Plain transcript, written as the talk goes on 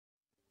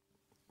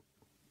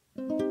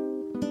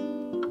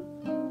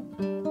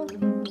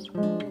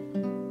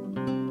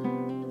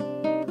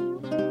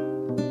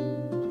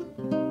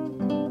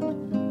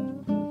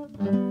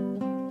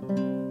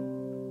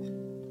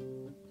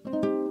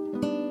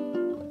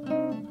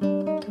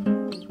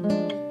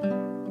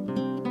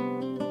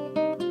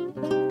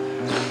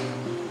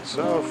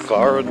So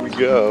forward we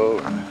go,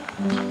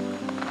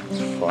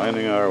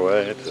 finding our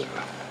way to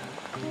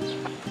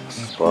a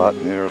spot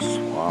near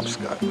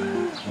Swampscott.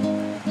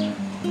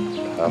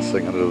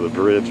 Passing under the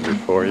bridge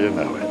before you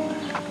know it.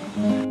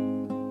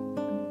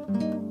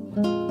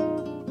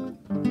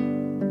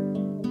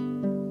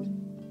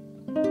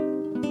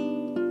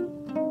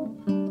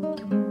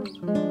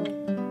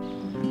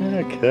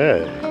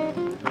 Okay,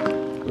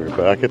 we're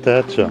back at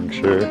that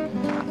juncture,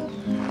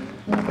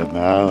 and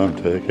now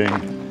I'm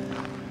taking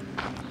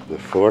the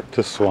fork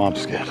to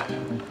Swampscott.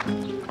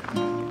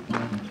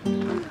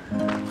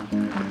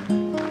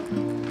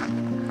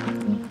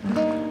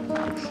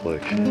 Looks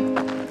like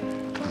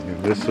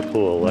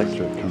municipal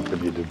electric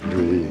company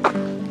debris.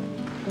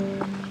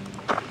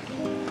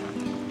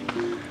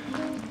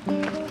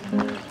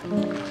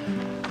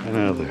 And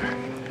other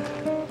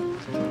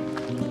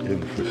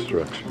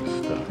infrastructure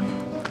stuff.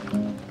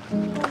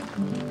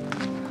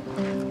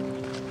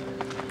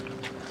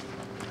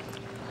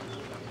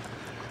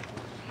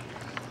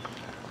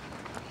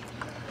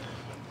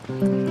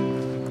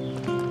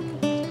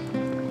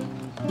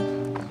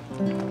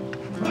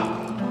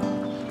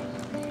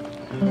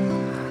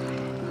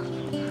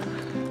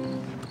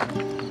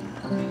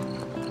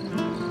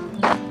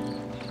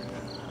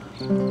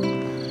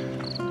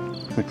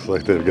 Looks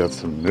like they've got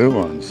some new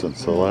ones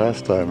since the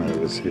last time I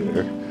was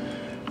here.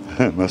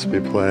 Must be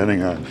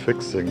planning on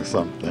fixing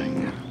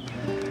something.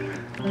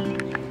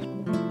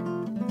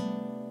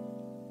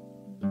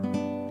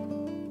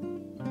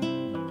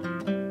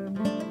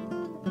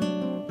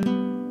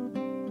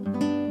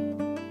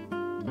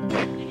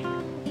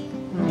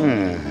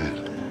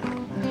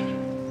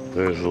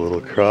 There's a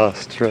little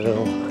cross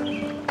trail.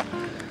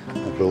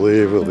 I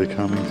believe we'll be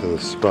coming to the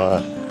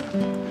spot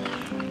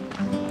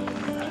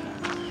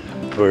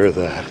where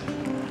that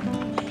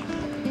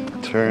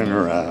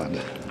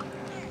turnaround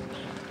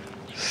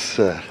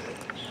set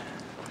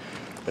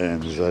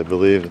ends. I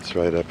believe it's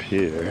right up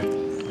here.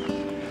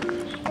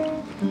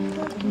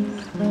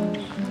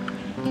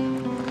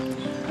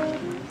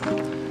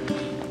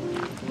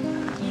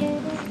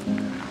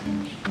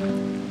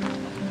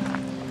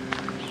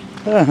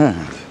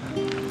 And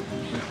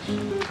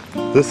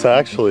this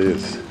actually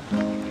is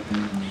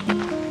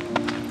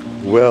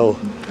well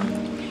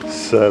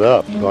set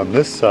up. On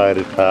this side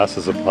it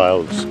passes a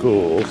pile of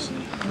schools,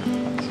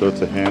 so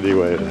it's a handy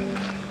way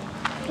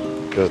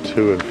to go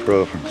to and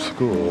fro from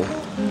school.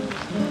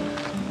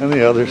 And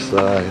the other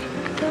side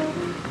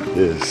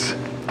is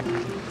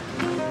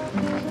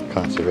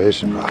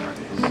conservation properties.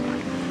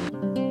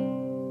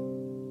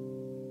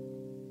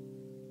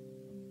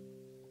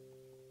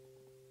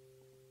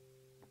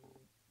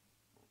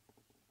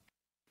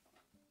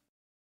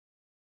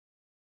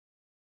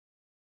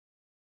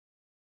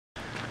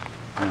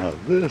 Now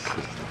this is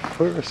the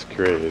first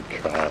grade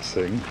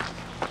crossing.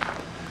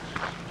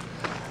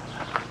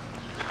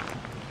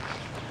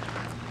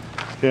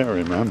 Can't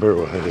remember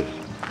what it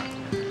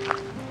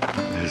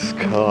is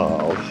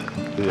called.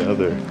 The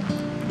other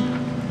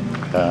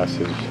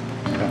passage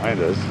behind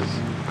us is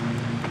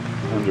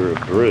under a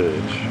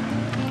bridge.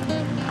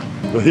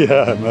 But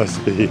yeah, it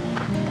must be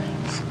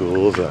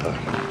school's out.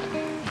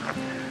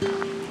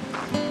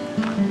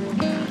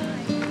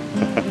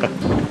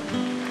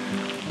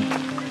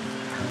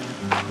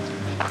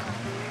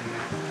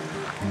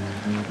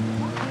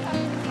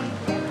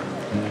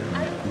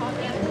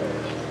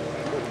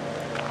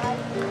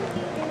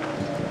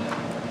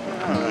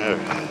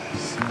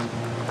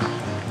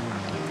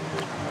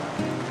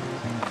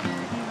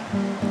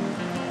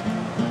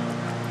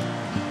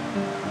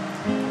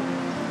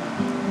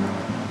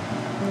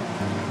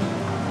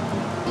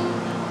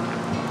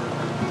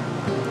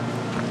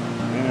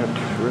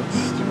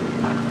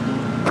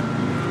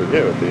 I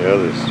forget what the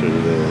other street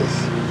is.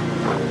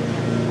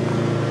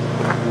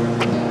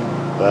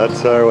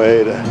 That's our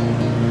way to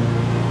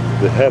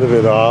the head of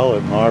it all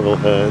at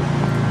Marblehead,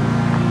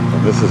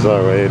 and this is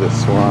our way to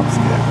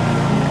Swampscott.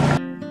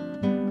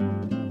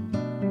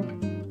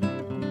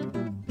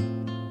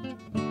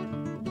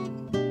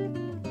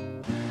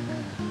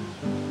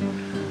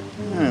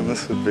 And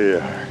this would be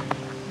our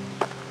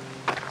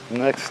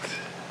next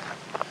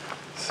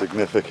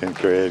significant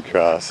grade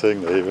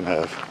crossing. They even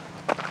have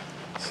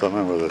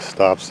someone with a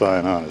stop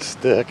sign on a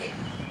stick.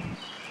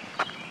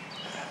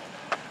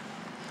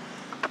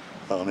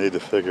 I'll need to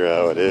figure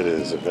out what it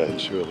is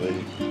eventually.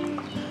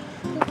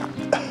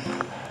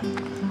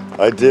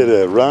 I did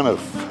a run of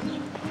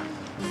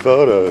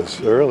photos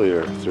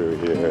earlier through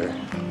here,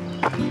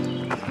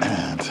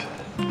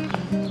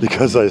 and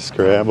because I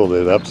scrambled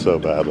it up so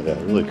badly, I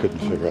really couldn't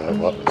figure out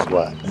what was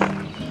what.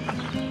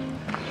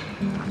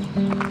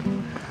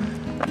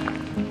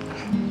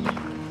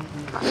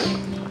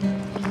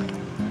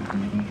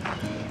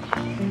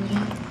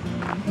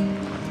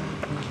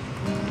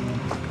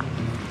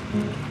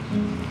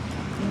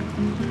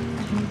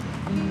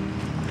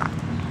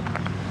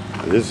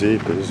 Busy,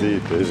 busy,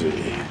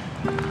 busy.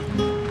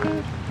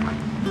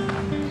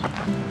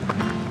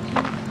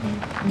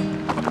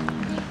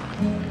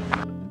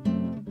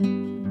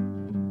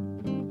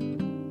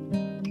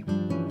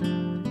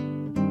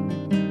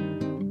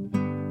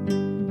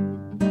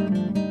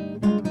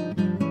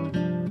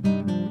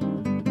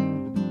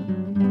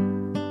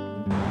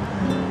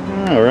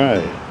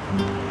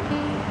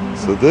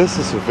 So this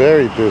is a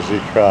very busy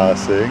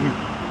crossing.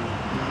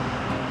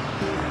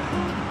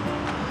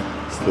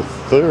 It's the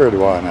third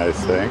one, I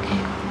think.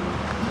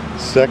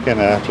 Second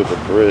after the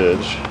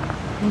bridge.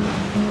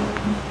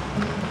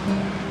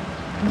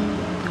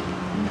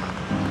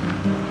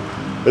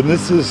 And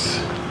this is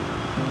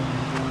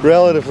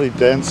relatively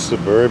dense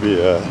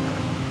suburbia.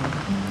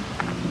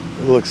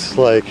 It looks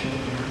like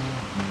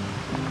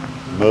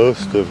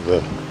most of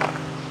the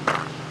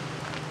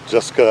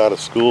just got out of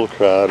school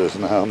crowd has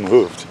now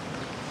moved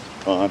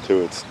on to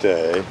its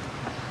day.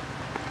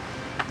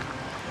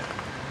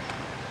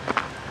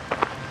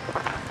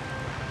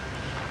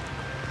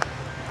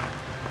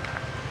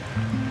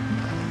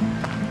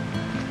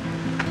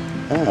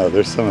 Oh,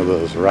 there's some of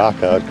those rock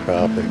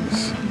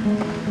outcroppings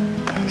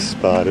I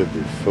spotted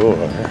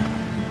before.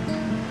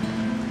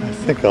 I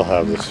think I'll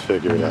have this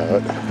figured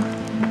out.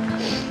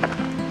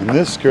 And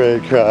this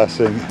grade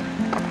crossing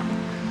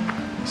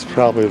is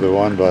probably the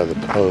one by the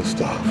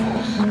post office.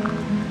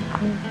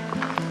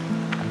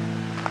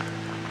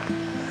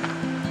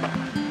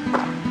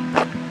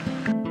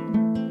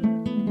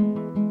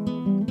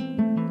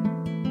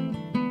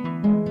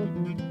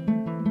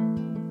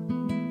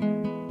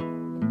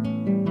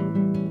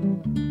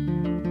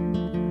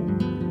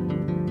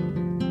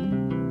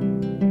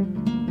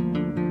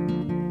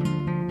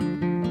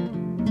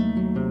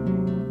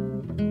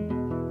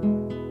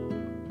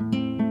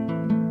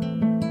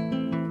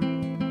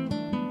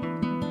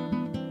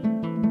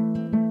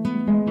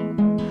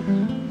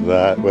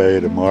 That way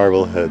to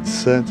Marblehead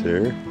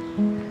Center,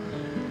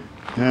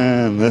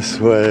 and this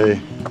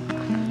way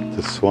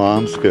to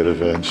Swampscott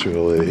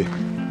eventually.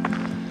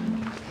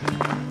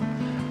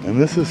 And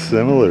this is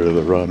similar to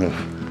the run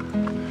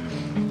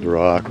of the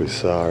rock we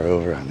saw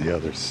over on the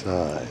other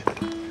side.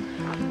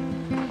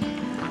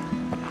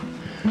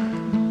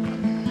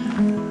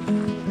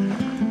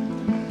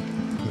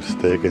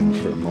 Mistaken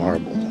for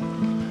marble.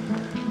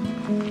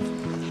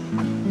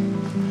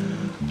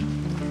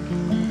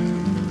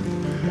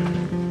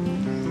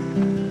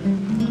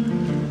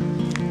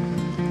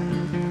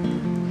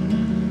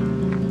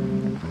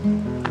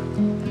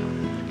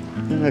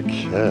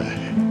 Okay.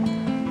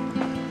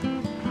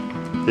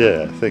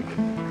 Yeah, I think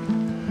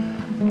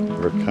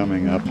we're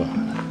coming up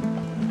on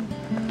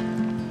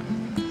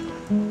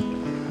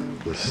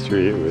the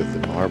street with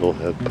the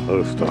Marblehead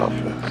post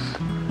office.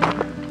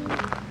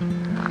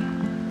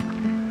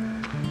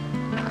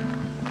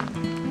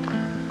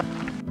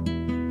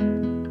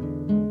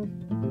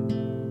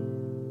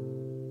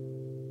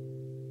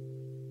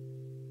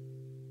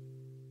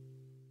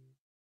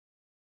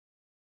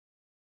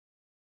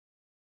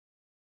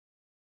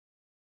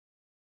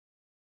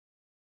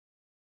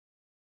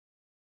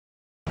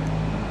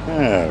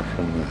 Yeah,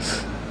 from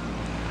this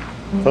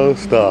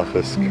post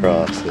office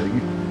crossing,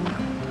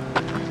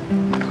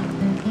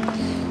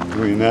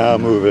 we now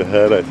move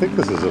ahead. I think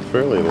this is a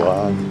fairly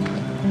long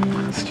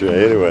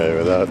straightaway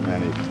without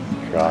many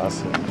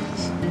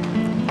crossings.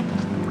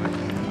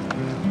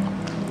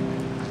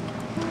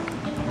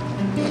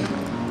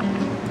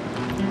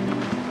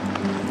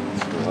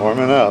 It's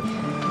warming up.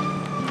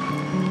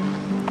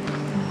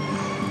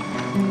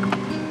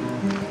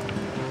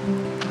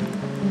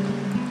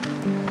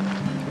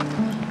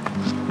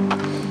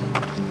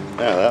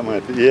 Yeah, that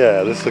might be,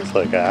 yeah, this looks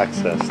like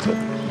access to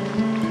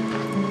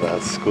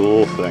that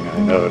school thing I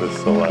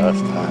noticed the last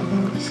time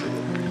I was here.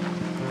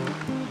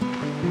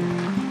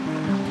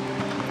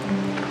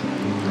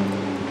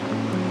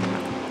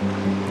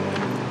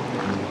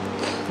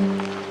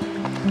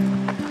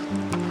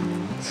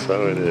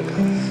 So it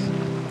is.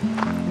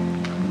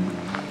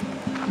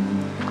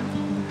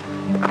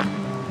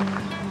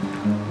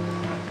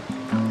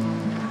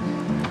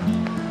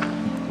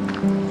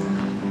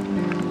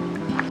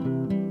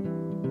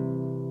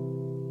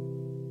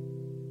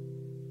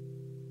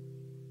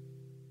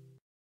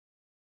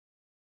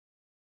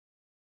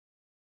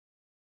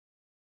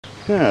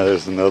 Yeah,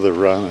 there's another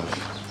run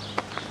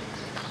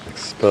of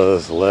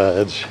exposed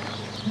ledge,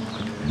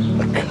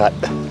 a cut,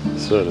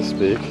 so to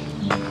speak.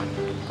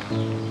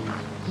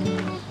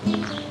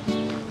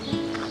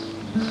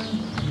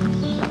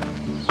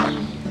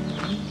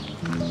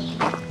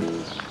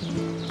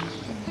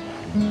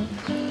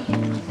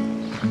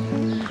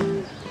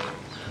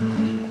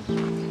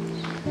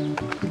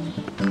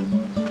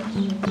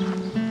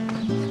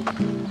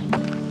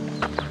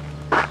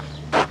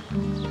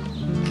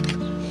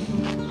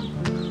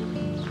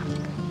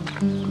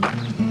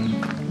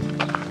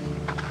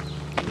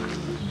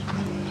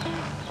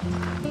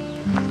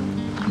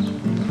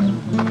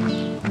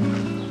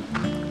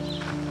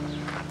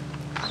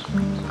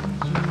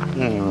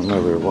 And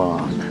another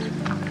long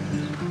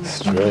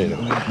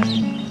straightaway.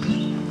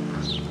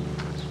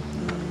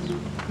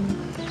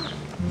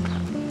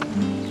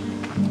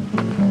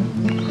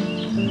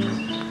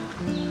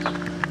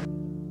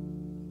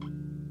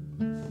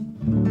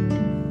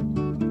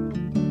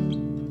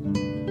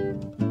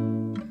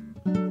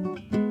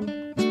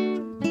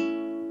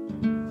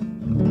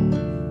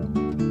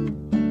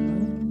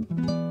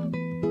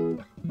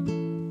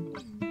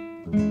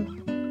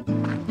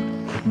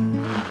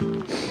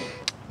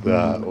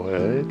 that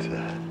way to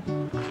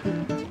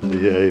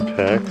the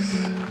apex.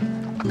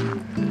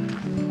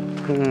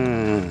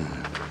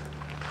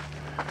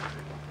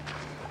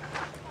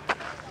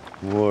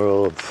 More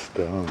old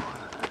stone.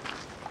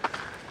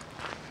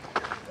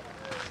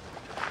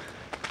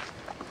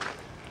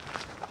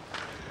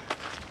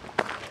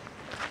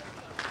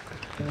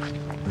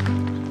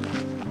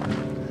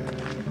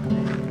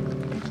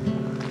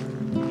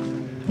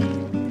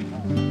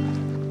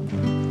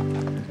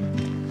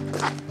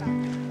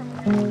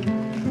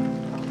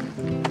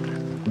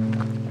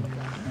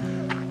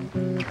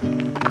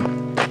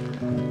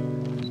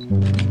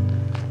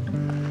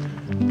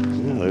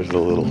 Yeah, there's a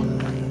little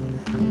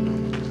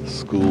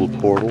school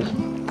portal.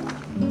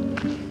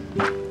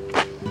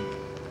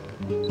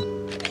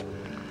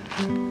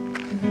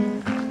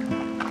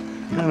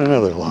 And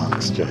another long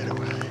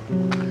straightaway.